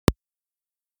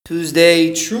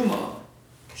Tuesday, Truma,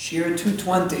 Shir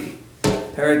 220,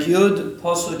 Perek Yud,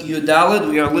 Pasuk Yud Daled.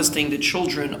 We are listing the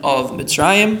children of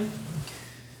Mitzrayim,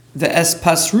 Ve'es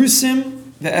Pasrusim,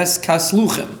 Ve'es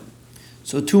Kasluchim.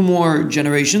 So two more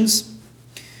generations.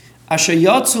 Asher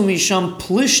Yatzu Misham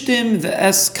Plishtim,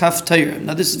 Ve'es Kaftayrim.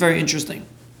 Now this is very interesting.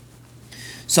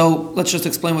 So let's just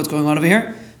explain what's going on over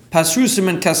here. Pasrusim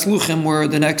and Kasluchim were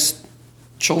the next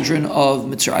children of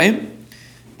Mitzrayim.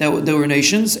 There were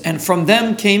nations, and from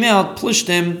them came out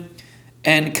Plishtim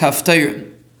and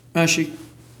Kaftayrim. Rashi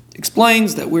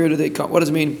explains that where do they come? What does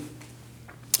it mean?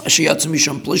 Ashiyatzu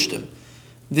misham Plishtim,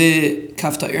 the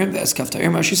Kaftayrim, that's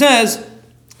Kaftayrim. Rashi says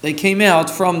they came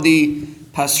out from the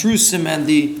Pasrusim and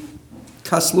the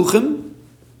Kasluchim.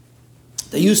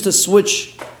 They used to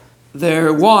switch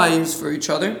their wives for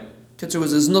each other. It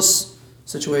was a znus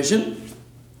situation,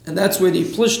 and that's where the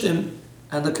Plishtim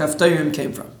and the Kaftayrim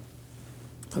came from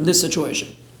this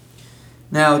situation.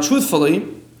 Now, truthfully,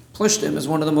 Plishtim is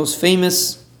one of the most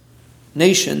famous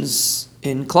nations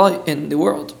in the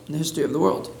world, in the history of the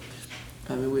world.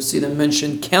 I mean, we see them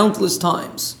mentioned countless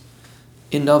times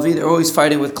in Navi. They're always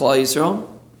fighting with Klal Yisrael.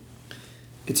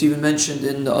 It's even mentioned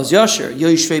in the Az Yashir,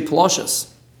 Yoshvei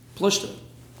Plashas, Plishtim.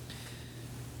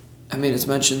 I mean, it's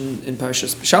mentioned in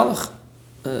Parashas Beshalach.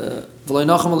 V'lo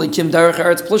nacham aleikim derech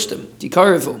eretz Plishtim,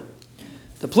 tikarevu.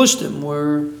 The Plishtim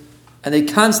were, and they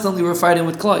constantly were fighting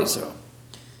with Klal Yisrael.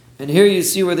 And here you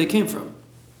see where they came from.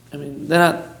 I mean, they're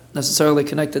not necessarily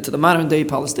connected to the modern day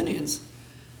Palestinians,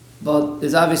 but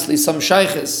there's obviously some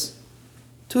shaykhs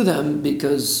to them,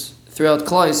 because throughout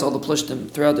Klal Yisrael, the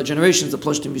Plishtim, throughout the generations, the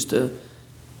Plishtim used to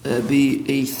be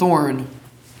a thorn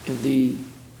in the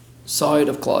side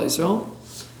of Klal Yisrael.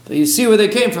 But you see where they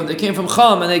came from. They came from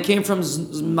Cham, and they came from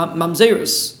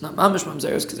Mamzeris. Not Mamish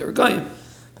Mamzeris, because they were Goyim,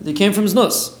 but they came from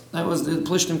Znus. That was the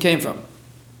Plishtim came from.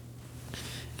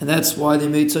 And that's why they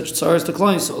made such tzaras to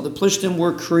Klal Yisrael. The Plishtim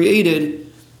were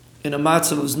created in a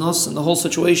matzav of Znus, and the whole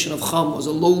situation of Cham was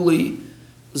a lowly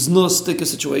Znus stika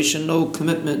situation, no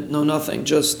commitment, no nothing,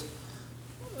 just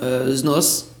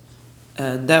Znus.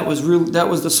 And that was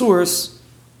the source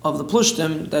of the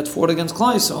Plishtim that fought against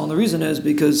Klal Yisrael. And the reason is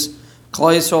because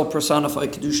Klal Yisrael personify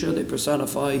Kedusha, they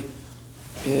personify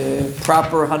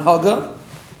proper Hanhaga,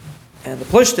 and the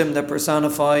Plishtim that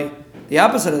personify the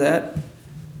opposite of that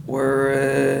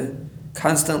were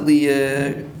constantly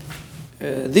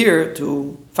there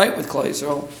to fight with Klal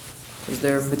Yisrael, because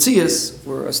their Metzias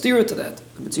were a steer to that.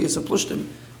 The Metzias of Plishtim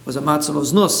was a matzav of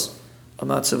Znus, a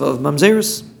matzav of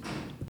Mamzeris.